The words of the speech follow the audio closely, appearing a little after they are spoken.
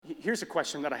here's a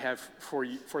question that I have for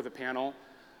you, for the panel.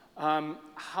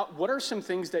 What are some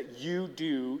things that you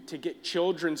do to get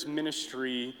children's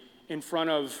ministry in front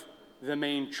of the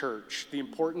main church? The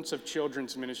importance of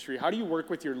children's ministry. How do you work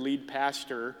with your lead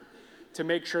pastor to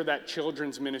make sure that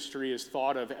children's ministry is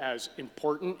thought of as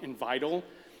important and vital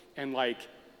and like,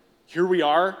 here we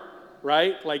are,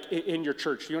 right? Like in your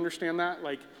church. Do you understand that?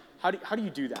 Like, how do you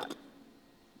do that?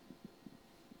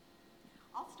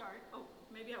 I'll start. Oh,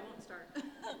 maybe I won't start.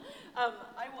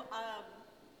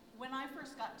 When I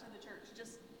first got to the church,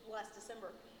 just last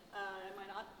December, am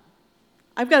I not?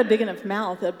 I've got a big enough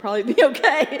mouth, that'd probably be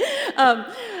okay.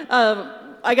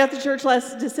 I got to church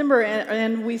last December,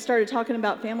 and we started talking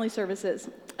about family services.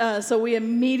 So we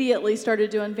immediately started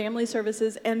doing family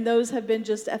services, and those have been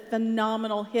just a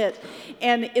phenomenal hit.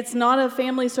 And it's not a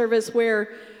family service where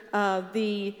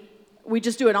we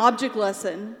just do an object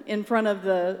lesson in front of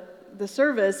the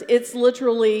service. It's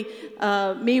literally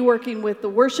me working with the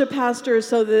worship pastors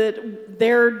so that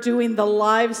they're doing the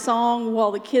live song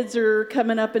while the kids are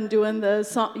coming up and doing the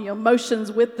song,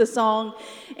 motions with the song,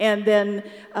 and then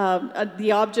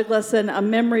the object lesson, a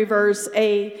memory verse,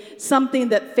 something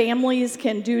that families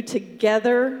can do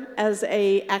together as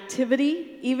a activity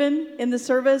even in the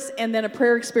service, and then a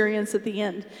prayer experience at the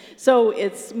end. So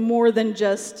it's more than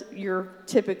just your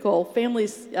typical family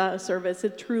service.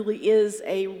 It truly is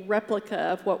a replica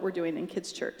of what we're doing in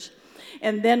Kids Church.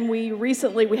 And then we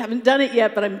haven't done it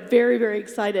yet, but I'm very, very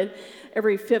excited.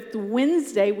 Every fifth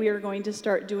Wednesday, we are going to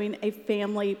start doing a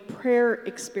family prayer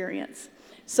experience.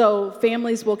 So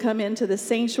families will come into the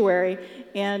sanctuary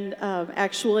and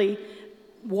actually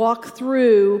walk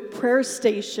through prayer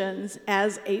stations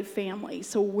as a family.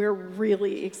 So we're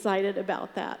really excited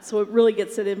about that. So it really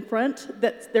gets it in front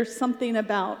that there's something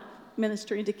about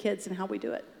ministering to kids and how we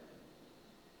do it.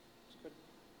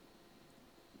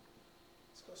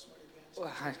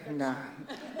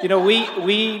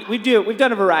 We've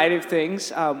done a variety of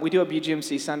things. We do a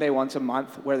BGMC Sunday once a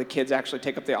month where the kids actually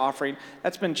take up the offering.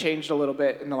 That's been changed a little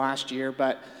bit in the last year,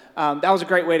 but that was a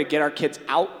great way to get our kids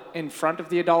out in front of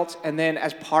the adults. And then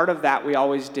as part of that, we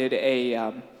always did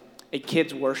a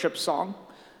kids worship song.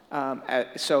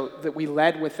 So that we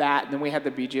led with that, and then we had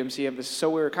the BGMC emphasis. So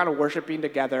we were kind of worshiping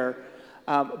together.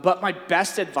 But my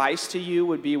best advice to you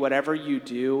would be whatever you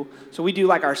do. So we do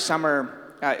like our summer.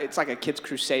 It's like a kids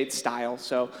crusade style,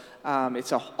 so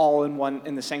it's all in one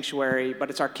in the sanctuary, but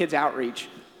it's our kids outreach.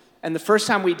 And the first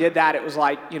time we did that, it was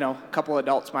like, a couple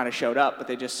adults might have showed up, but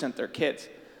they just sent their kids.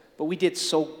 But we did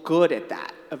so good at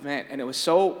that event, and it was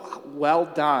so well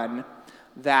done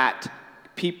that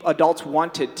adults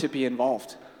wanted to be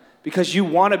involved. Because you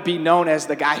want to be known as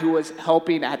the guy who was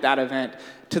helping at that event,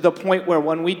 to the point where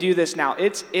when we do this now,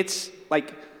 it's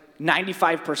like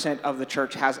 95% of the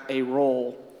church has a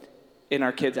role in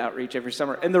our kids outreach every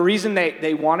summer. And the reason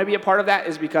they want to be a part of that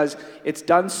is because it's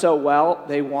done so well,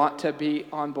 they want to be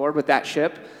on board with that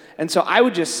ship. And so I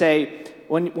would just say,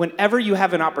 whenever you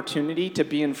have an opportunity to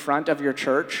be in front of your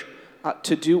church,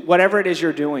 to do whatever it is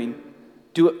you're doing,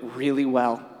 do it really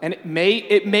well. And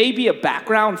it may be a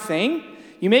background thing.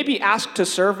 You may be asked to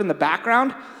serve in the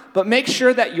background, but make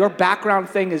sure that your background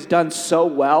thing is done so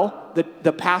well that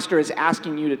the pastor is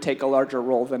asking you to take a larger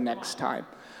role the next time.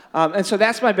 And so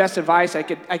that's my best advice. I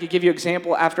could give you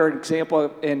example after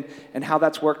example in how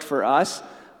that's worked for us.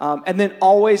 And then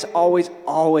always,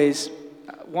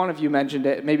 one of you mentioned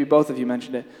it, maybe both of you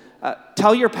mentioned it,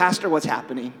 tell your pastor what's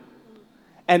happening.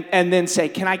 And then say,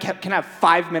 can I have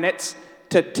 5 minutes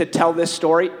to tell this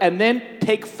story? And then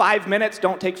take 5 minutes,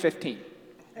 don't take 15.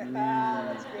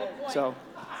 That's good. So,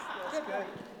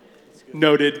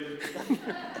 noted.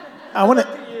 I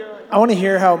want to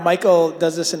hear how Michael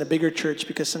does this in a bigger church,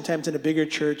 because sometimes in a bigger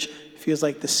church, it feels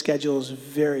like the schedule is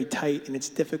very tight and it's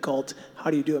difficult. How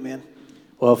do you do it, man?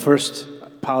 Well, first,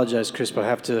 apologize, Chris, but I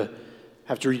have to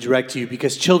redirect you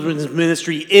because children's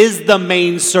ministry is the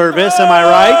main service. Am I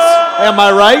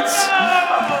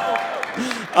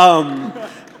right?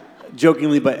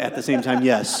 Jokingly, but at the same time,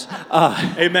 yes.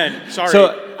 Amen. Sorry.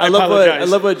 So I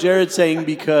apologize. love what Jared's saying,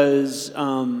 because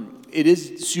it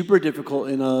is super difficult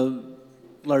in a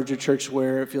larger church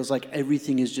where it feels like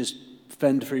everything is just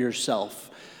fend for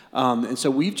yourself. And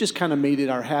so we've just kind of made it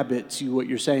our habit to what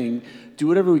you're saying, do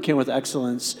whatever we can with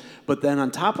excellence. But then on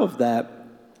top of that,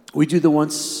 we do the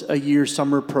once a year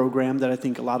summer program that I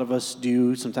think a lot of us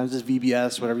do. Sometimes it's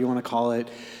VBS, whatever you want to call it.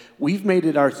 We've made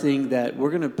it our thing that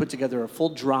we're going to put together a full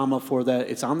drama for that.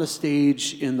 It's on the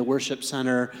stage in the worship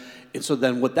center. And so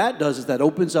then what that does is that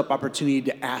opens up opportunity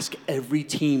to ask every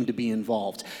team to be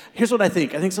involved. Here's what I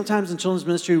think. I think sometimes in children's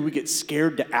ministry, we get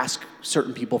scared to ask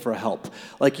certain people for help.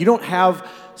 Like, you don't have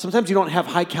sometimes you don't have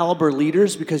high caliber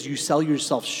leaders because you sell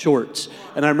yourself short.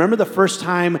 And I remember the first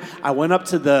time I went up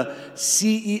to the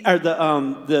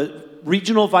the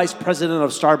regional vice president of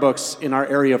Starbucks in our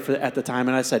area at the time,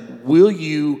 and I said, "Will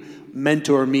you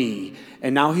mentor me?"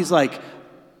 And now he's like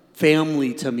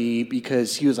family to me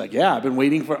because he was like, "Yeah, I've been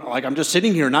waiting for, like, I'm just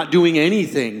sitting here not doing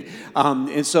anything."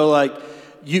 And so, like,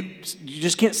 you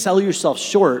just can't sell yourself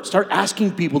short. Start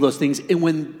asking people those things. And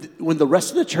when the rest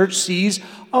of the church sees,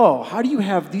 "Oh, how do you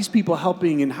have these people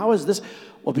helping, and how is this?"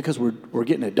 Well, because we're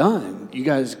getting it done. You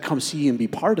guys come see and be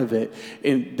part of it.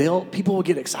 And people will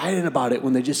get excited about it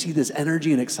when they just see this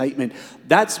energy and excitement.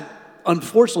 That's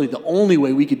unfortunately the only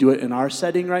way we could do it in our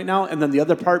setting right now. And then the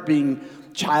other part being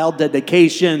child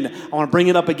dedication. I want to bring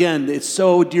it up again. It's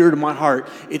so dear to my heart.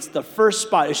 It's the first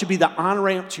spot. It should be the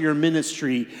on-ramp to your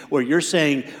ministry where you're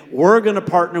saying, we're going to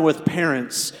partner with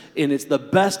parents, and it's the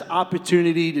best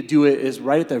opportunity to do it is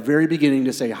right at the very beginning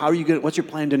to say, what's your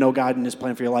plan to know God and His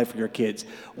plan for your life for your kids?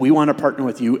 We want to partner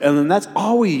with you. And then that's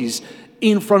always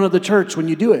in front of the church when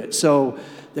you do it. So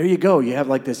there you go. You have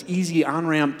like this easy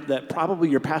on-ramp that probably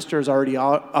your pastor is already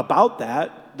about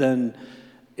that, then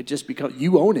it just becomes,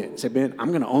 you own it. Say, man, I'm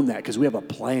going to own that because we have a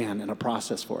plan and a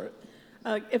process for it.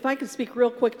 If I could speak real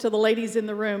quick to the ladies in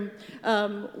the room,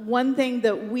 one thing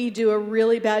that we do a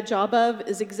really bad job of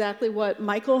is exactly what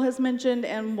Michael has mentioned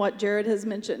and what Jared has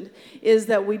mentioned, is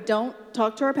that we don't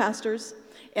talk to our pastors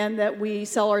and that we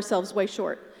sell ourselves way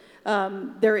short.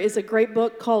 There is a great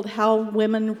book called How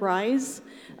Women Rise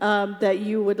that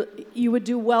you would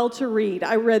do well to read.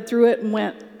 I read through it and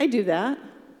went, I do that.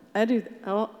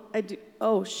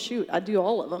 Oh, shoot, I do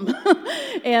all of them.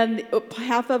 And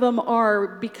half of them are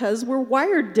because we're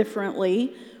wired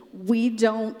differently. We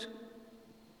don't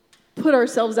put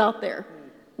ourselves out there.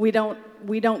 We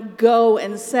don't go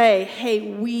and say,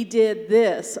 hey, we did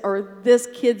this, or this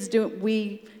kid's doing,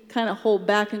 we kind of hold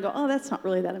back and go, oh, that's not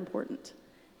really that important.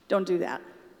 Don't do that.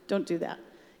 Don't do that.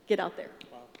 Get out there.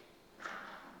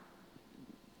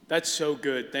 That's so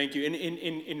good. Thank you.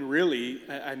 And really,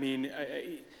 I mean,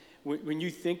 when you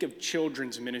think of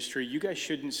children's ministry, you guys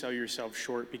shouldn't sell yourself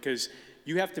short because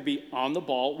you have to be on the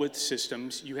ball with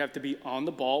systems. You have to be on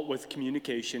the ball with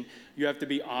communication. You have to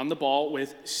be on the ball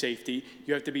with safety.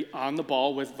 You have to be on the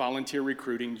ball with volunteer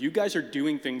recruiting. You guys are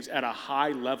doing things at a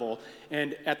high level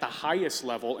and at the highest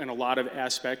level in a lot of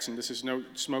aspects, and this is no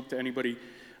smoke to anybody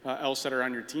else that are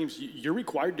on your teams. You're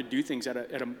required to do things at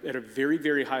a very,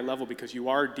 very high level because you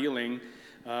are dealing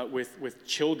with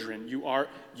children.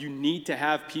 You need to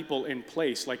have people in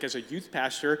place. Like as a youth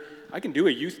pastor, I can do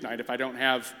a youth night if I don't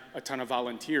have a ton of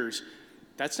volunteers.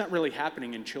 That's not really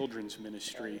happening in children's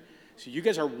ministry. So you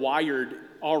guys are wired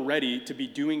already to be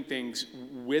doing things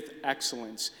with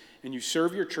excellence. And you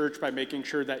serve your church by making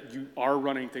sure that you are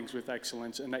running things with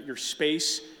excellence and that your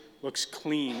space looks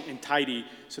clean and tidy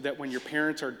so that when your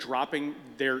parents are dropping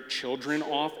their children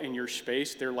off in your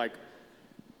space, they're like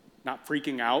not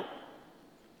freaking out,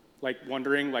 like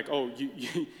wondering like, oh,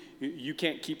 you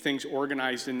can't keep things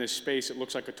organized in this space. It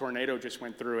looks like a tornado just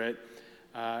went through it,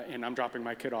 and I'm dropping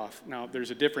my kid off. Now,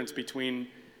 there's a difference between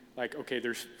like, okay,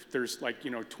 there's like,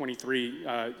 23,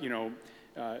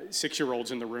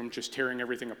 6-year-olds in the room just tearing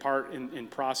everything apart in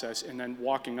process, and then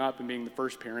walking up and being the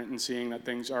first parent and seeing that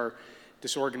things are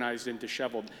disorganized and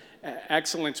disheveled.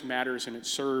 Excellence matters, and it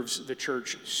serves the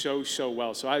church so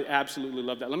well. So I absolutely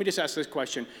love that. Let me just ask this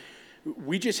question.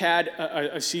 We just had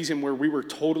a season where we were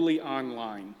totally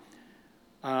online.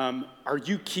 Are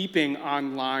you keeping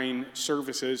online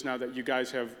services now that you guys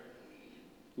have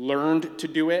learned to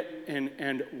do it?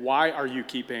 And why are you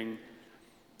keeping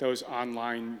those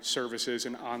online services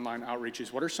and online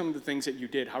outreaches? What are some of the things that you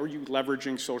did? How are you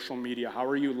leveraging social media? How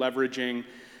are you leveraging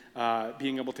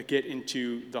being able to get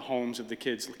into the homes of the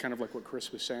kids, kind of like what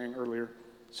Chris was saying earlier?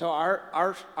 So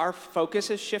our focus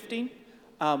is shifting,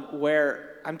 where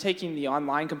I'm taking the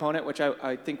online component, which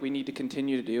I think we need to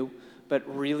continue to do, but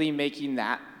really making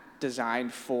that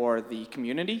designed for the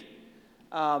community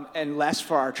and less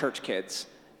for our church kids.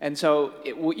 And so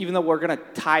even though we're going to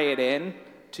tie it in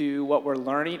to what we're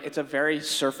learning, it's a very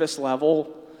surface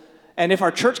level. And if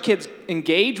our church kids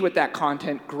engage with that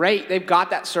content, great, they've got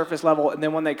that surface level, and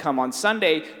then when they come on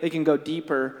Sunday, they can go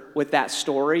deeper with that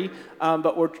story.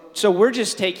 But we're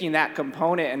just taking that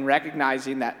component and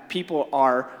recognizing that people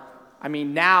are,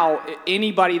 now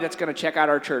anybody that's going to check out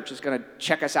our church is going to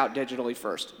check us out digitally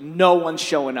first. No one's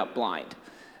showing up blind,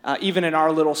 even in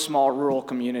our little small rural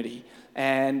community.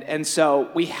 And so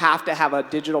we have to have a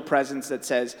digital presence that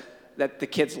says, that the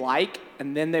kids like,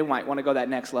 and then they might want to go that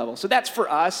next level. So that's for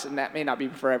us, and that may not be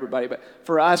for everybody, but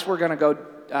for us, we're going to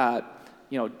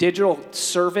go, digital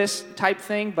service type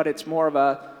thing, but it's more of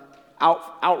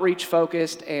outreach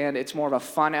focused, and it's more of a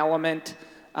fun element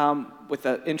with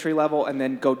the entry level, and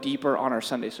then go deeper on our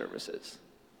Sunday services.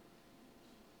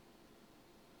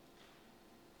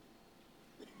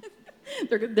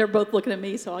 They're both looking at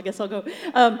me, so I guess I'll go.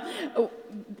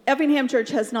 Effingham Church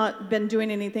has not been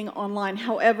doing anything online.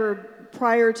 However,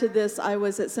 prior to this, I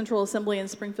was at Central Assembly in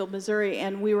Springfield, Missouri,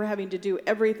 and we were having to do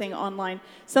everything online.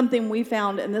 Something we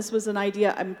found, and this was an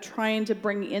idea I'm trying to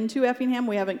bring into Effingham.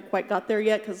 We haven't quite got there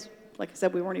yet because, like I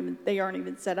said, they aren't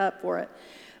even set up for it.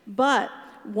 But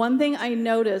one thing I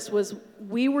noticed was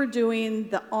we were doing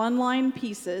the online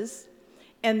pieces,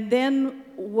 and then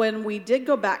when we did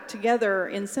go back together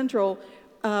in Central,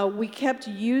 we kept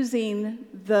using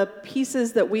the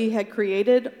pieces that we had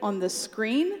created on the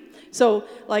screen. So,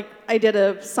 like, I did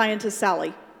a Scientist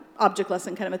Sally object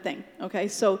lesson kind of a thing, okay?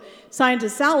 So,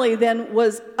 Scientist Sally then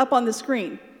was up on the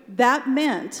screen. That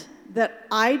meant that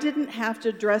I didn't have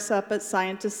to dress up as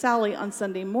Scientist Sally on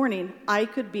Sunday morning. I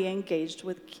could be engaged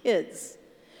with kids.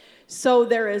 So,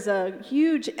 there is a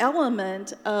huge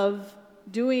element of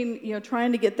doing,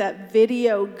 trying to get that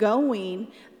video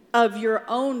going of your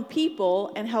own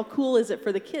people, and how cool is it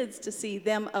for the kids to see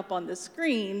them up on the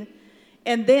screen,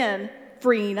 and then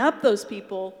freeing up those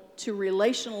people to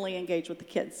relationally engage with the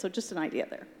kids. So just an idea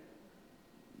there.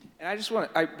 And I just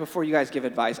want to, before you guys give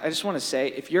advice, I just want to say,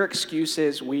 if your excuse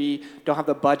is we don't have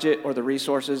the budget or the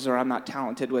resources, or I'm not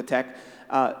talented with tech,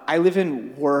 I live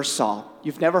in Warsaw.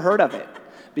 You've never heard of it,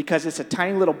 because it's a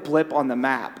tiny little blip on the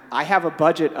map. I have a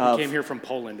budget of... You came here from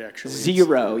Poland, actually.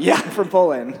 0. Yeah, from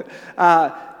Poland.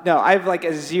 No, I have like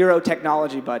a 0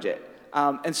 technology budget.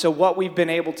 And so what we've been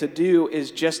able to do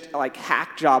is just like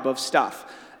hack job of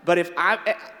stuff. But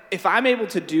if I'm able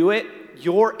to do it,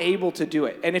 you're able to do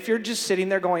it. And if you're just sitting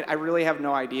there going, I really have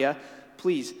no idea,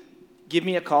 please give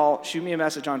me a call, shoot me a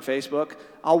message on Facebook.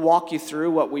 I'll walk you through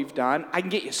what we've done. I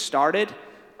can get you started,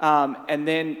 and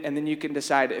then you can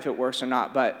decide if it works or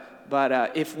not.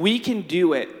 But if we can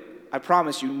do it, I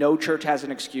promise you, no church has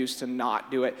an excuse to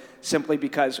not do it simply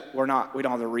because we don't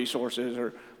have the resources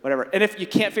or whatever. And if you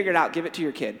can't figure it out, give it to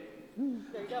your kid.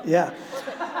 There you go. Yeah.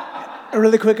 A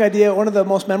really quick idea. One of the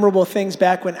most memorable things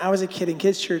back when I was a kid in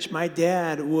kids' church, my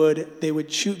dad would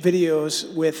shoot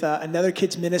videos with another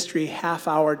kids' ministry half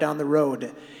hour down the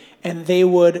road. And they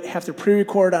would have to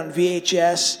pre-record on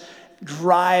VHS,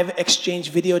 drive,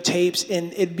 exchange videotapes,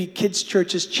 and it'd be kids'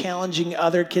 churches challenging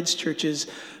other kids' churches.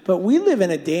 But we live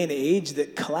in a day and age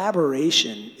that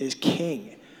collaboration is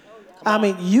king. I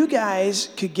mean, you guys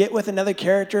could get with another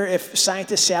character. If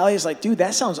Scientist Sally is like, dude,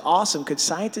 that sounds awesome. Could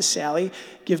Scientist Sally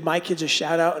give my kids a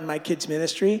shout out in my kids'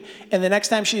 ministry? And the next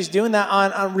time she's doing that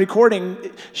on recording,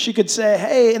 she could say,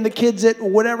 hey, and the kids at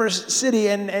whatever city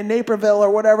in Naperville or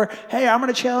whatever, hey, I'm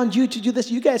going to challenge you to do this.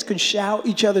 You guys can shout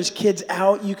each other's kids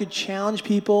out. You could challenge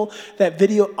people. That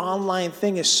video online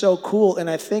thing is so cool. And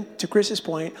I think, to Chris's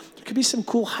point, there could be some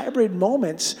cool hybrid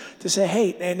moments to say,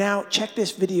 hey, and now check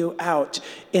this video out.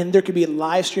 And there could be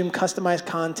live stream customized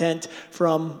content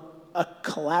from a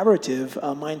collaborative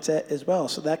mindset as well.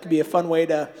 So that could be a fun way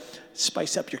to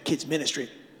spice up your kids' ministry.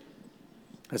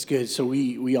 That's good. So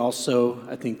we also,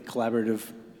 I think,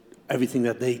 collaborative, everything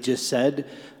that they just said.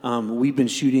 We've been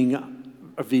shooting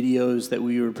videos that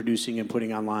we were producing and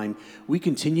putting online. We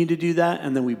continue to do that,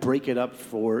 and then we break it up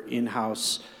for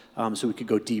in-house so we could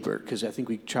go deeper, because I think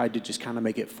we tried to just kind of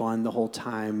make it fun the whole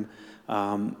time.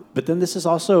 But then this is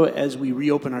also, as we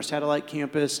reopen our satellite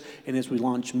campus and as we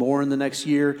launch more in the next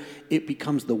year, it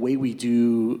becomes the way we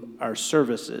do our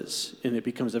services, and it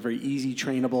becomes a very easy,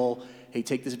 trainable, hey,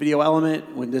 take this video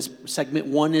element. When this segment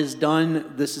 1 is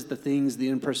done, this is the things the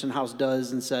in-person house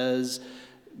does and says,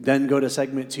 then go to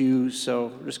segment 2. So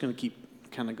we're just going to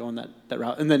keep kind of going that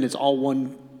route. And then it's all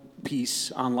one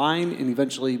piece online and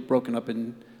eventually broken up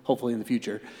in, hopefully in the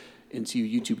future, into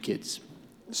YouTube Kids.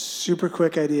 Super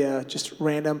quick idea, just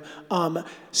random.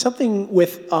 Something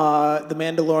with The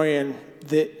Mandalorian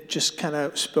that just kind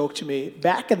of spoke to me.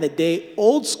 Back in the day,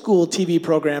 old school TV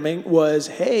programming was,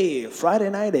 hey, Friday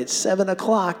night at 7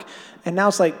 o'clock. And now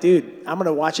it's like, dude, I'm going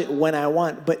to watch it when I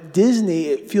want. But Disney,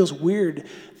 it feels weird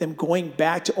them going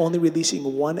back to only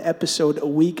releasing one episode a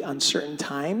week on certain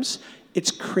times.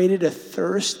 It's created a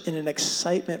thirst and an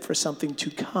excitement for something to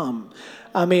come.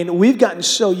 I mean, we've gotten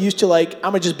so used to, like,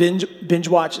 I'm going to just binge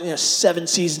watch 7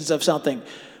 seasons of something.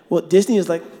 Well, Disney is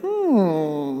like,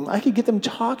 I could get them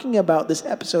talking about this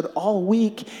episode all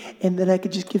week, and then I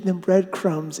could just give them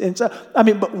breadcrumbs. And so, I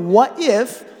mean, but what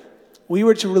if we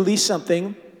were to release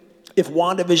something, if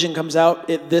WandaVision comes out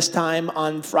at this time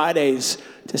on Fridays,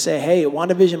 to say, hey,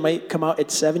 WandaVision might come out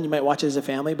at 7, you might watch it as a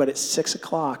family, but at 6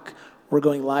 o'clock we're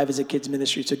going live as a kids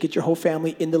ministry. So get your whole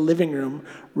family in the living room,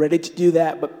 ready to do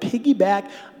that. But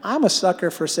piggyback, I'm a sucker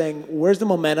for saying, where's the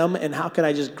momentum and how can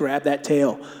I just grab that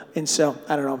tail? And so,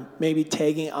 I don't know, maybe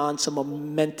tagging on some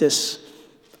momentous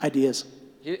ideas.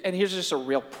 And here's just a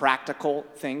real practical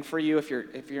thing for you if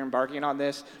you're embarking on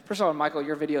this. First of all, Michael,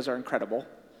 your videos are incredible.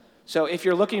 So if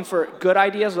you're looking for good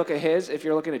ideas, look at his. If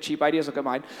you're looking at cheap ideas, look at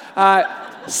mine.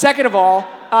 Second of all,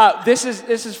 this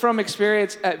is from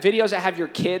experience. Videos that have your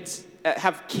kids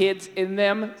have kids in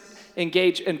them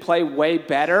engage and play way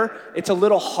better. It's a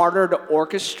little harder to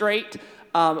orchestrate.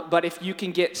 But if you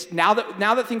can get now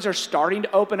that things are starting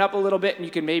to open up a little bit, and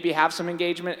you can maybe have some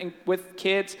engagement with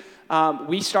kids.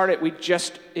 We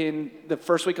just in the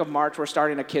first week of March, we're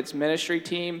starting a kids ministry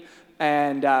team.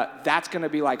 And that's going to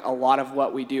be like a lot of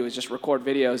what we do is just record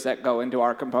videos that go into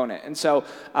our component. And so,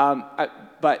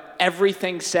 but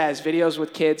everything says videos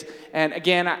with kids. And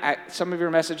again, some of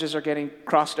your messages are getting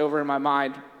crossed over in my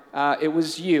mind. It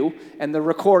was you and the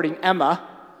recording, Emma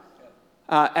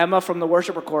from the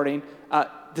worship recording,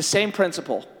 the same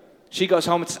principle. She goes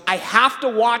home and says, I have to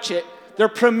watch it. They're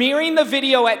premiering the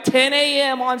video at 10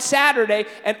 a.m. on Saturday,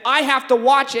 and I have to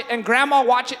watch it, and Grandma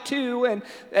watch it too,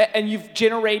 and you've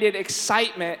generated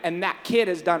excitement, and that kid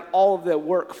has done all of the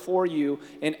work for you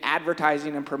in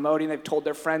advertising and promoting. They've told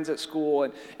their friends at school,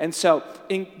 and so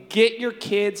get your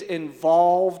kids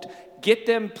involved, get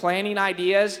them planning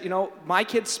ideas. You know, my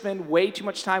kids spend way too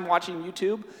much time watching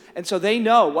YouTube, and so they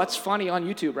know what's funny on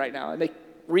YouTube right now, and they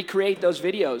recreate those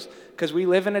videos because we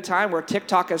live in a time where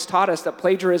TikTok has taught us that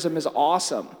plagiarism is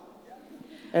awesome.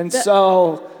 And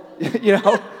so, you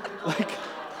know, like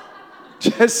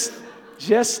just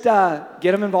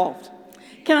get them involved.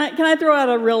 Can I throw out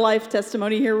a real life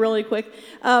testimony here really quick?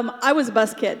 I was a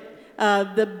bus kid.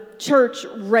 The church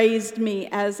raised me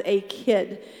as a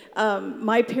kid.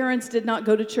 My parents did not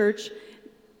go to church.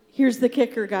 Here's the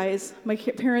kicker, guys. My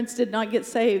parents did not get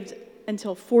saved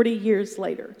until 40 years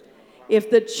later. If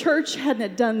the church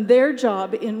hadn't done their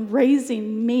job in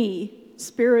raising me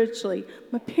spiritually,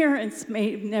 my parents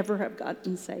may never have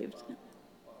gotten saved.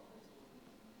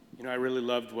 You know, I really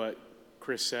loved what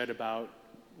Chris said about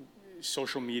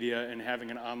social media and having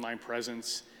an online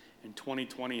presence. And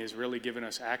 2020 has really given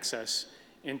us access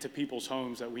into people's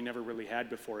homes that we never really had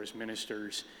before as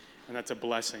ministers. And that's a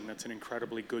blessing. That's an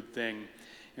incredibly good thing.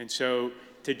 And so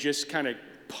to just kind of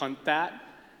punt that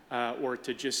or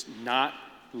to just not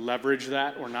leverage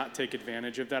that or not take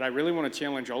advantage of that, I really want to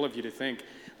challenge all of you to think.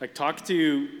 Like, talk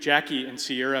to Jackie and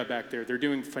Sierra back there. They're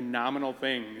doing phenomenal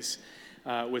things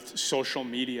with social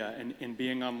media and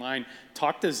being online.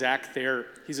 Talk to Zach there.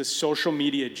 He's a social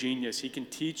media genius. He can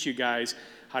teach you guys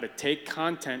how to take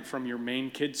content from your main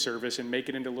kid service and make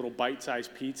it into little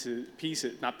bite-sized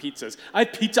pieces, not pizzas. I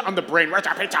have pizza on the brain. Where's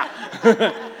our pizza?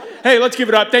 Hey, let's give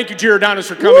it up. Thank you, Giordano's,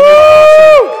 for coming.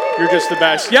 You're just the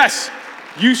best. Yes,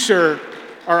 you, sir,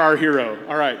 are our hero.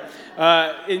 All right.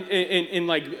 In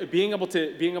like being able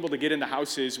to get into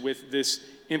houses with this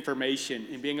information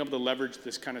and being able to leverage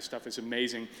this kind of stuff is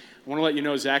amazing. I want to let you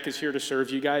know Zach is here to serve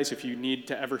you guys if you need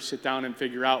to ever sit down and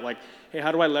figure out, like, hey,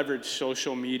 how do I leverage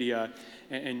social media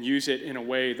and use it in a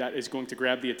way that is going to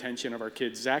grab the attention of our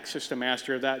kids? Zach's just a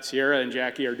master of that. Sierra and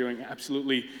Jackie are doing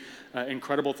absolutely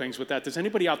incredible things with that. Does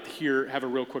anybody out here have a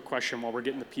real quick question while we're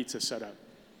getting the pizza set up?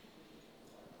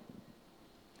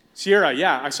 Sierra,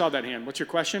 yeah, I saw that hand. What's your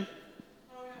question?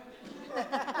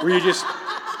 Were you just,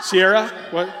 Sierra?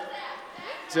 What?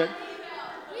 Is that?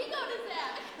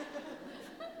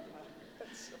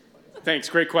 Thanks,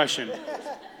 great question.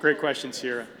 Great question,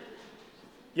 Sierra.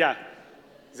 Yeah,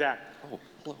 Zach. Oh,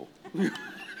 hello.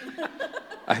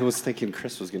 I was thinking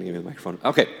Chris was going to give me the microphone.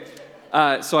 Okay.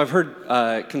 So I've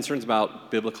heard concerns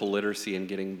about biblical literacy and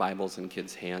getting Bibles in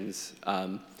kids' hands.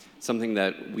 Something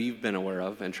that we've been aware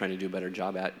of and trying to do a better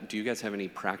job at. Do you guys have any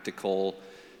practical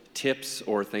tips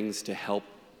or things to help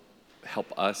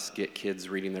us get kids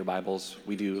reading their Bibles?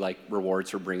 We do like rewards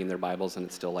for bringing their Bibles, and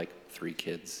it's still like 3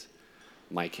 kids,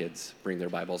 my kids, bring their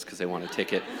Bibles because they want a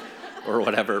ticket or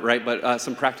whatever, right? But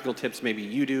some practical tips maybe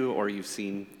you do or you've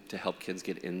seen to help kids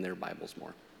get in their Bibles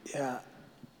more. Yeah.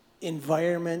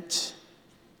 Environment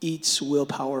eats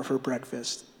willpower for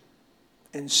breakfast.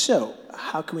 And so,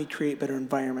 how can we create better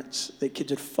environments that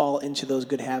kids would fall into those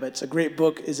good habits? A great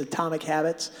book is Atomic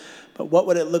Habits, but what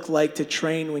would it look like to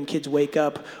train when kids wake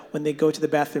up, when they go to the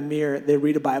bathroom mirror, they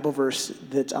read a Bible verse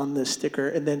that's on the sticker,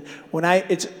 and then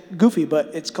it's goofy,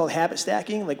 but it's called habit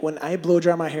stacking. Like when I blow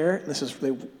dry my hair, and this is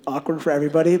really awkward for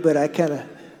everybody, but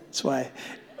that's why.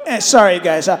 Sorry,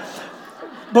 guys.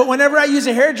 But whenever I use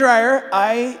a hairdryer,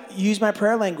 I use my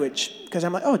prayer language because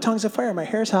I'm like, oh, tongues of fire, my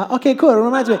hair's hot. Okay, cool, it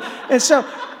reminds me. And so,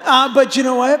 but you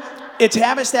know what? it's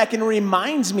habit stacking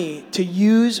reminds me to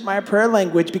use my prayer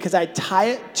language because I tie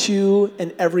it to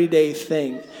an everyday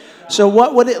thing. So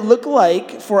what would it look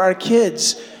like for our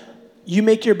kids? You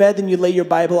make your bed, then you lay your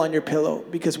Bible on your pillow,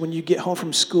 because when you get home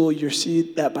from school, you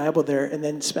see that Bible there, and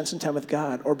then spend some time with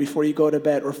God, or before you go to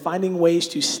bed, or finding ways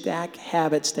to stack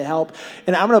habits to help.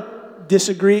 And I'm going to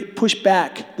disagree, push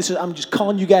back. I'm just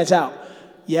calling you guys out.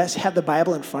 Yes, have the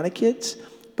Bible in front of kids,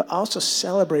 but also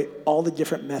celebrate all the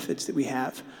different methods that we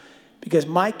have. Because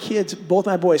my kids, both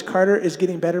my boys, Carter is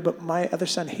getting better, but my other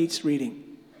son hates reading.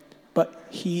 But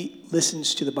he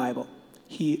listens to the Bible.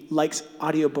 He likes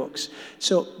audiobooks.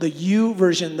 So the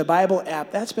YouVersion, the Bible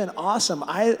app, that's been awesome.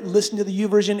 I listen to the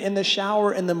YouVersion in the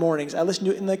shower in the mornings. I listen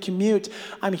to it in the commute.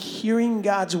 I'm hearing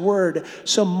God's word.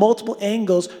 So multiple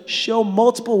angles show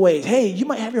multiple ways. Hey, you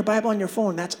might have your Bible on your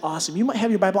phone. That's awesome. You might have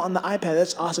your Bible on the iPad.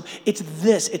 That's awesome. It's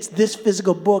this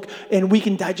physical book, and we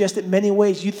can digest it many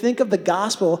ways. You think of the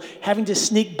gospel having to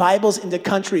sneak Bibles into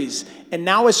countries, and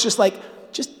now it's just like,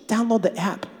 just download the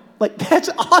app. Like, that's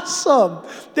awesome.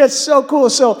 That's so cool.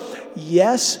 So,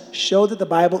 yes, show that the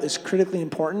Bible is critically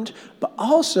important, but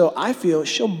also, I feel,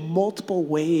 show multiple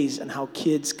ways on how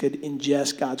kids could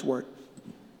ingest God's word.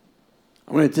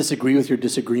 I'm going to disagree with your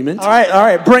disagreement. All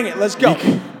right, bring it. Let's go.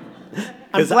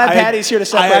 I'm glad Patty's here to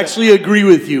separate I actually agree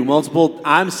with you.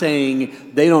 I'm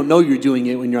saying they don't know you're doing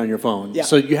it when you're on your phone. Yeah.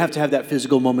 So you have to have that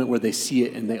physical moment where they see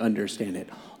it and they understand it.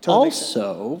 Totally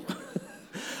Also,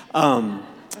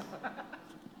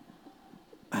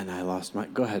 and I lost my...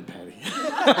 Go ahead, Patty.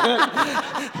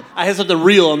 I had something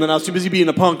real, and then I was too busy being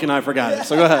a punk, and I forgot it.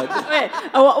 So go ahead. Okay.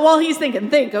 While he's thinking,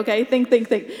 think, okay? Think.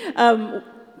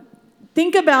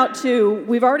 Think about, too,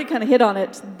 we've already kind of hit on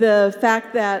it, the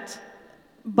fact that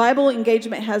Bible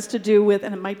engagement has to do with,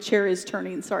 and my chair is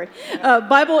turning, sorry.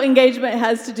 Bible engagement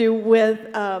has to do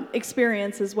with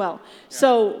experience as well.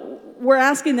 So we're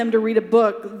asking them to read a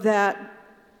book that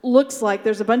looks like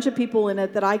there's a bunch of people in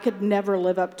it that I could never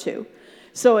live up to.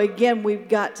 So again, we've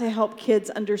got to help kids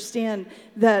understand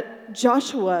that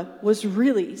Joshua was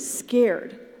really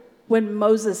scared when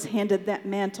Moses handed that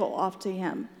mantle off to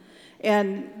him.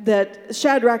 And that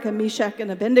Shadrach and Meshach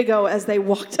and Abednego, as they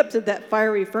walked up to that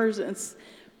fiery furnace,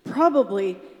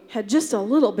 probably had just a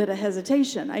little bit of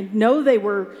hesitation. I know they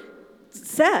were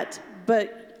set,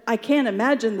 but I can't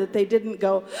imagine that they didn't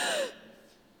go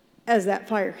as that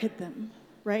fire hit them,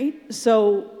 right?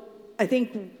 So I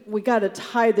think we got to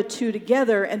tie the two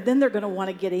together, and then they're going to want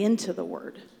to get into the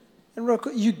word. And real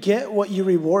quick, you get what you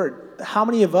reward. How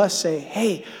many of us say,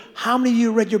 hey, how many of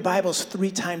you read your Bibles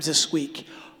 3 times this week?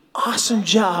 Awesome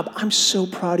job. I'm so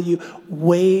proud of you.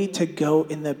 Way to go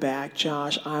in the back,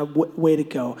 Josh. Way to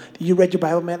go. You read your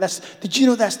Bible, man. Did you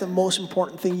know that's the most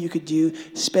important thing you could do?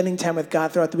 Spending time with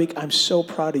God throughout the week. I'm so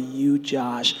proud of you,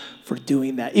 Josh, for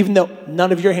doing that. Even though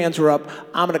none of your hands were up,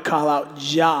 I'm going to call out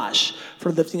Josh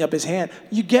for lifting up his hand.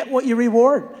 You get what you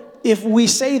reward. If we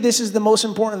say this is the most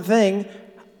important thing,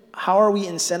 how are we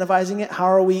incentivizing it? How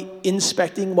are we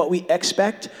inspecting what we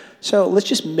expect? So let's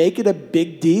just make it a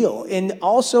big deal. And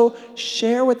also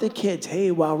share with the kids, hey,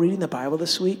 while reading the Bible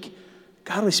this week,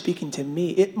 God was speaking to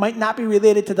me. It might not be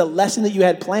related to the lesson that you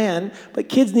had planned, but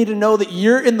kids need to know that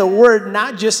you're in the Word,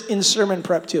 not just in sermon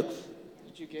prep too.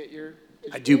 Did you get your...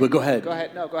 I do, but go ahead. Go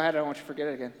ahead. No, go ahead. I don't want you to forget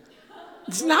it again.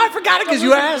 No, I forgot it because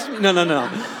you asked me. No.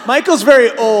 Michael's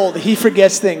very old. He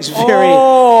forgets things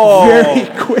very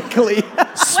quickly.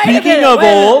 Speaking of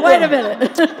old. Wait a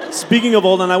minute. Speaking of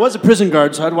old, and I was a prison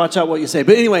guard, so I'd watch out what you say.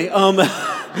 But anyway,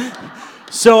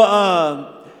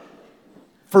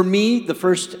 for me, the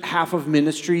first half of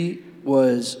ministry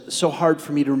was so hard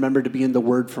for me to remember to be in the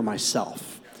Word for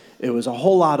myself. It was a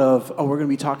whole lot of, we're going to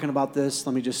be talking about this.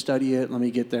 Let me just study it. Let me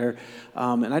get there.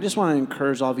 And I just want to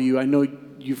encourage all of you. I know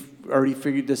you've already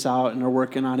figured this out and are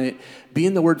working on it. Be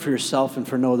in the Word for yourself and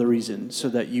for no other reason, so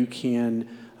that you can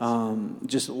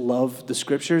just love the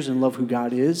Scriptures and love who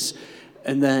God is.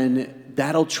 And then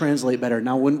that'll translate better.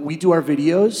 Now, when we do our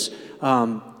videos,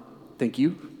 thank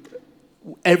you.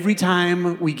 Every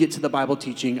time we get to the Bible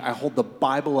teaching, I hold the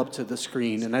Bible up to the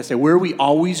screen and I say, where are we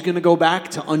always going to go back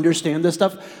to understand this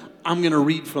stuff? I'm going to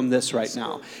read from this right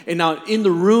now. And now in the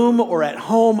room or at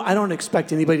home, I don't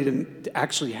expect anybody to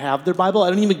actually have their Bible. I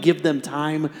don't even give them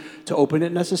time to open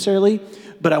it necessarily,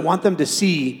 but I want them to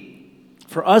see.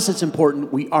 For us, it's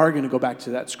important. We are going to go back to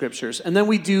that scriptures. And then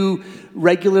we do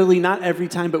regularly, not every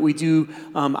time, but we do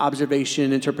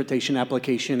observation, interpretation,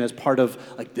 application as part of,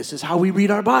 like, this is how we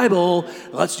read our Bible.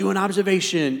 Let's do an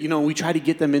observation. You know, we try to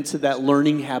get them into that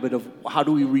learning habit of how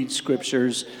do we read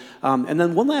scriptures. And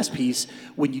then one last piece,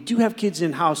 when you do have kids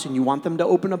in-house and you want them to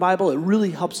open a Bible, it really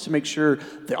helps to make sure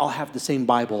they all have the same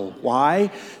Bible.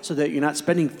 Why? So that you're not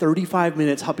spending 35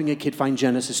 minutes helping a kid find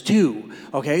Genesis 2,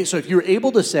 okay? So if you're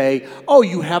able to say, oh,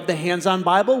 you have the hands-on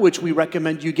Bible, which we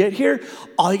recommend you get here,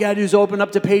 all you gotta do is open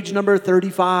up to page number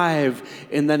 35,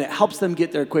 and then it helps them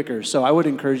get there quicker. So I would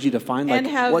encourage you to find, like, And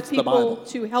have what's the people Bible?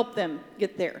 to help them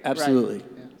get there. Absolutely.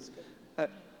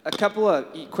 A couple of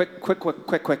quick.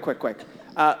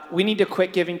 We need to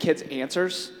quit giving kids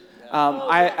answers.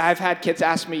 I've had kids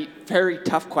ask me very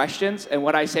tough questions, and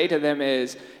what I say to them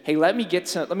is, "Hey, let me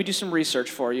do some research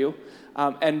for you."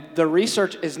 And the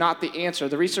research is not the answer.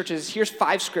 The research is, here's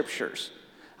 5 scriptures.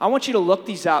 I want you to look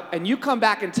these up, and you come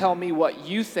back and tell me what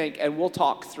you think, and we'll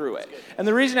talk through it. And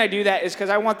the reason I do that is because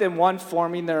I want them,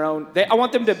 forming their own. I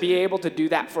want them to be able to do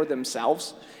that for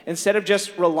themselves instead of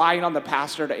just relying on the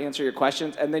pastor to answer your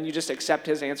questions, and then you just accept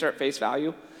his answer at face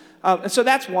value. And so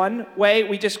that's one way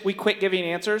we quit giving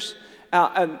answers.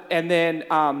 And then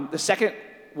the second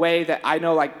way that I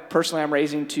know, like personally, I'm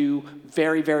raising 2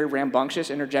 very, very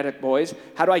rambunctious, energetic boys.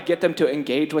 How do I get them to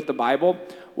engage with the Bible?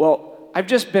 Well, I've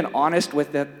just been honest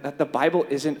with them that the Bible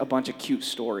isn't a bunch of cute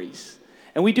stories.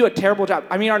 And we do a terrible job.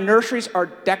 I mean, our nurseries are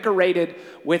decorated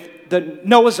with the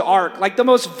Noah's Ark, like the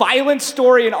most violent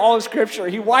story in all of Scripture.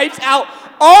 He wipes out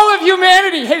all of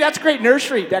humanity. Hey, that's great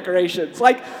nursery decorations.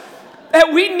 Like,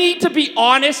 that we need to be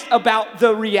honest about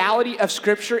the reality of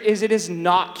Scripture is it is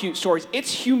not cute stories.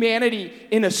 It's humanity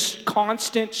in a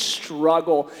constant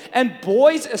struggle. And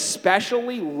boys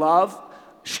especially love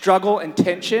struggle and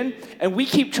tension. And we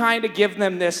keep trying to give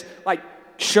them this like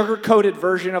sugar-coated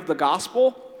version of the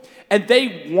gospel. And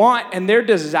they're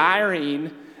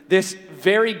desiring this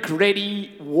very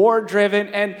gritty, war-driven,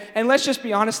 and let's just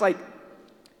be honest, like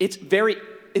it's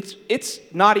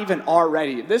not even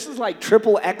R-ready. This is like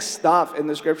XXX stuff in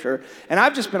the Scripture. And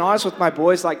I've just been honest with my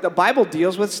boys, like the Bible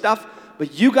deals with stuff,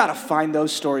 but you got to find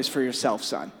those stories for yourself,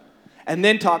 son. And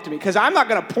then talk to me, because I'm not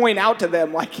going to point out to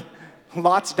them like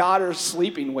Lot's daughter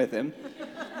sleeping with him.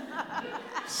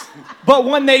 But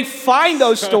when they find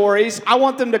those stories, I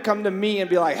want them to come to me and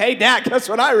be like, hey, Dad, guess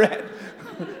what I read?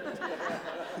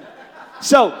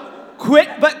 So quit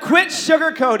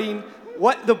sugarcoating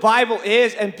what the Bible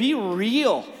is and be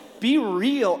real. Be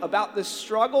real about the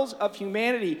struggles of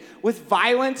humanity with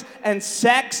violence and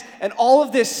sex and all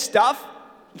of this stuff.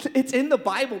 It's in the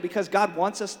Bible because God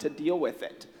wants us to deal with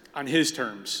it. On his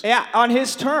terms. Yeah, on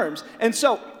his terms. And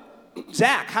so,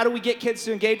 Zach, how do we get kids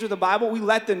to engage with the Bible? We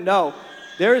let them know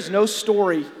there is no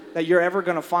story that you're ever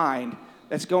going to find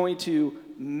that's going to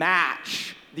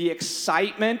match the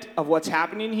excitement of what's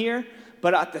happening here.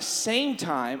 But at the same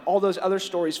time, all those other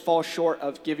stories fall short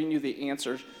of giving you the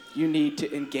answers you need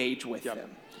to engage with them.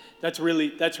 That's really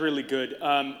good.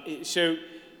 So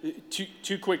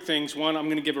two quick things. One, I'm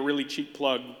going to give a really cheap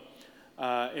plug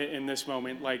in this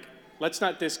moment. Like, let's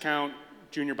not discount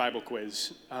Junior Bible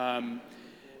Quiz.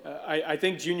 I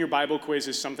think Junior Bible Quiz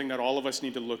is something that all of us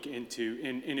need to look into.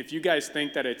 And if you guys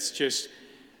think that it's just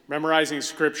memorizing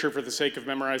Scripture for the sake of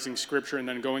memorizing Scripture and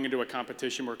then going into a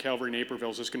competition where Calvary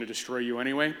Naperville is just going to destroy you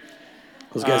anyway.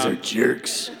 Those guys are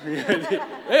jerks.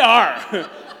 They are.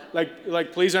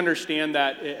 Like, please understand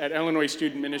that at Illinois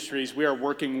Student Ministries, we are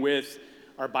working with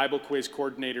our Bible quiz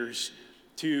coordinators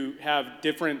to have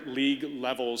different league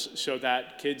levels so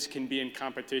that kids can be in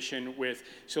competition with.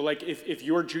 So like if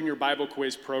your junior Bible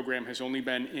quiz program has only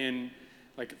been in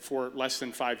like for less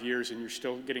than 5 years and you're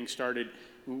still getting started,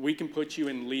 we can put you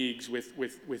in leagues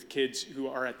with kids who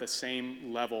are at the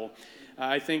same level.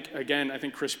 I think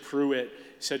Chris Pruitt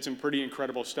said some pretty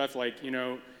incredible stuff like,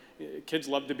 kids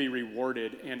love to be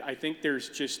rewarded. And I think there's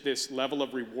just this level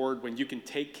of reward when you can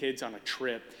take kids on a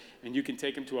trip and you can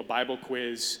take them to a Bible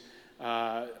quiz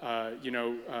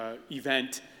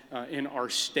event in our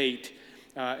state,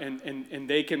 and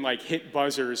they can like hit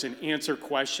buzzers and answer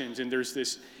questions, and there's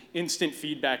this instant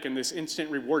feedback and this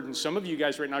instant reward. And some of you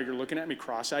guys right now, you're looking at me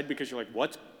cross-eyed because you're like,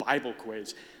 what's Bible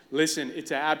quiz? Listen,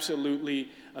 it's absolutely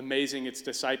amazing. It's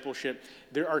discipleship.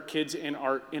 There are kids in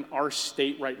our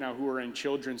state right now who are in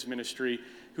children's ministry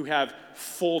who have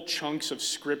full chunks of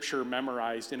Scripture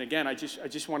memorized. And again, I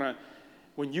just want to,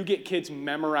 when you get kids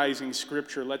memorizing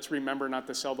Scripture, let's remember not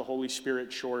to sell the Holy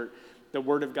Spirit short. The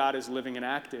Word of God is living and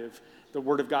active. The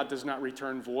Word of God does not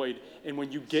return void. And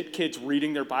when you get kids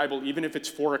reading their Bible, even if it's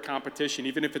for a competition,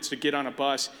 even if it's to get on a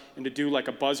bus and to do like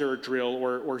a buzzer drill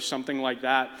or something like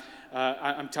that,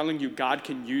 I'm telling you, God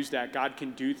can use that. God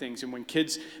can do things. And when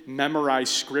kids memorize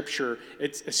Scripture,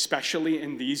 it's especially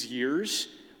in these years,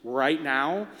 right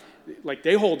now, like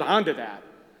they hold on to that,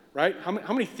 right? How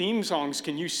many theme songs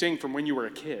can you sing from when you were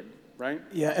a kid, right?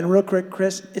 Yeah, and real quick,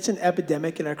 Chris, it's an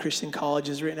epidemic in our Christian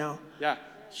colleges right now. Yeah.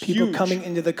 People Huge. coming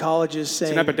into the colleges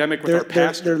saying an epidemic with our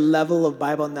pastors. their level of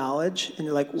Bible knowledge, and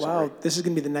you're like, wow, Sorry. this is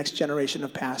going to be the next generation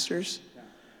of pastors. Yeah.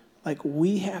 Like,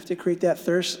 we have to create that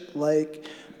thirst, like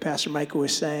Pastor Micah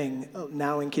was saying,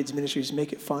 now in kids' ministries,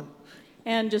 make it fun.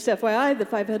 And just FYI, the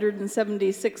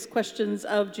 576 questions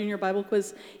of Junior Bible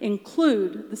Quiz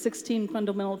include the 16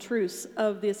 fundamental truths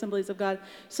of the Assemblies of God.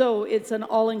 So it's an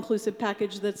all-inclusive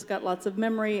package that's got lots of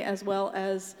memory as well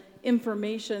as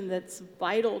information that's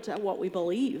vital to what we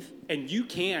believe. And you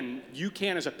can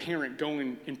as a parent go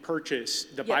and purchase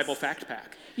the Yes. Bible Fact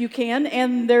Pack. You can,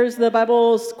 and there's the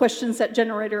Bible's question set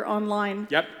generator online.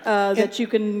 Yep. That you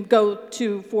can go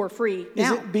to for free Is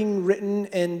now. it being written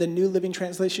in the New Living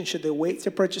Translation? Should they wait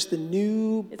to purchase the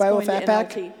new It's Bible going to Fact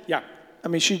Pack? NLT. Yeah. I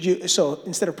mean, so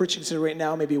instead of purchasing it right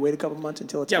now, maybe wait a couple months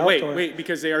until it's Yeah, out? wait,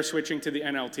 because they are switching to the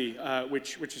NLT,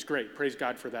 which is great. Praise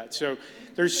God for that. So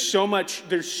there's so much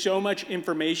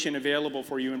information available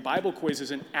for you, and Bible Quiz is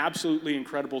an absolutely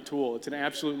incredible tool. It's an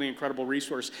absolutely incredible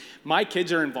resource. My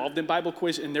kids are involved in Bible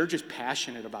Quiz, and they're just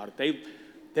passionate about it.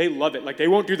 They love it. Like, they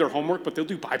won't do their homework, but they'll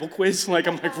do Bible Quiz. Like,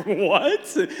 I'm like,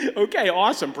 what? Okay,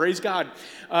 awesome. Praise God.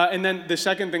 And then the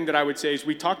second thing that I would say is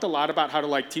we talked a lot about how to,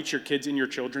 like, teach your kids in your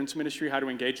children's ministry how to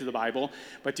engage the Bible.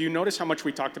 But do you notice how much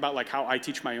we talked about, like, how I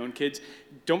teach my own kids?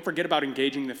 Don't forget about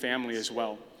engaging the family as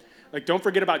well. Like, don't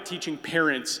forget about teaching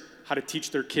parents how to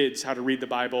teach their kids how to read the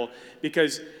Bible,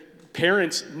 because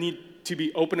parents need to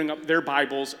be opening up their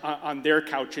Bibles on their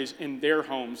couches in their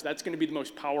homes. That's going to be the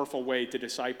most powerful way to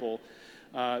disciple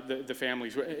the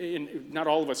families. And not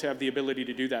all of us have the ability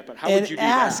to do that, but how would you do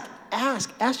that?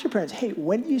 Ask your parents, hey,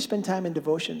 when do you spend time in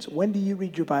devotions? When do you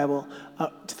read your Bible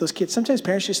to those kids? Sometimes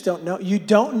parents just don't know. You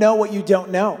don't know what you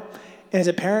don't know. And as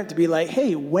a parent, to be like,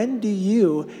 hey, when do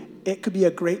you, it could be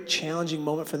a great challenging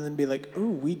moment for them to be like, ooh,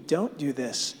 we don't do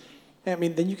this. I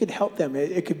mean, then you could help them.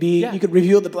 It could be, you could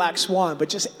reveal the black swan, but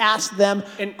just ask them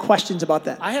questions about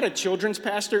that. I had a children's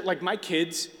pastor, like, my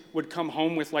kids would come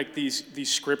home with, like, these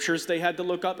scriptures they had to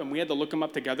look up, and we had to look them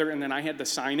up together, and then I had to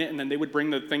sign it, and then they would bring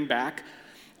the thing back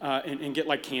and get,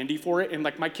 like, candy for it. And,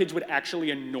 like, my kids would actually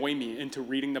annoy me into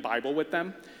reading the Bible with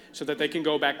them so that they can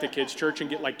go back to kids' church and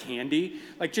get, like, candy.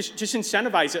 Like, just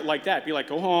incentivize it like that. Be like,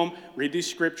 go home, read these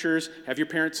scriptures, have your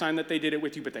parents sign that they did it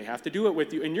with you, but they have to do it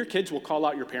with you. And your kids will call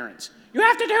out your parents. You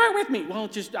have to do it with me. Well,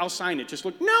 I'll sign it. Just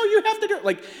look, no, you have to do it.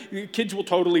 Like, your kids will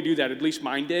totally do that. At least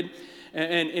mine did.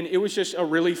 And it was just a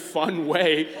really fun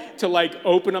way to, like,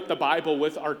 open up the Bible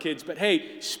with our kids. But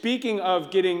hey, speaking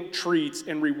of getting treats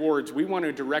and rewards, we want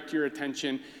to direct your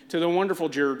attention to the wonderful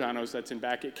Giordano's that's in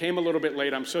back. It came a little bit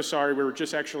late. I'm so sorry. We were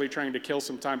just actually trying to kill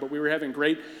some time, but we were having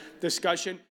great discussion.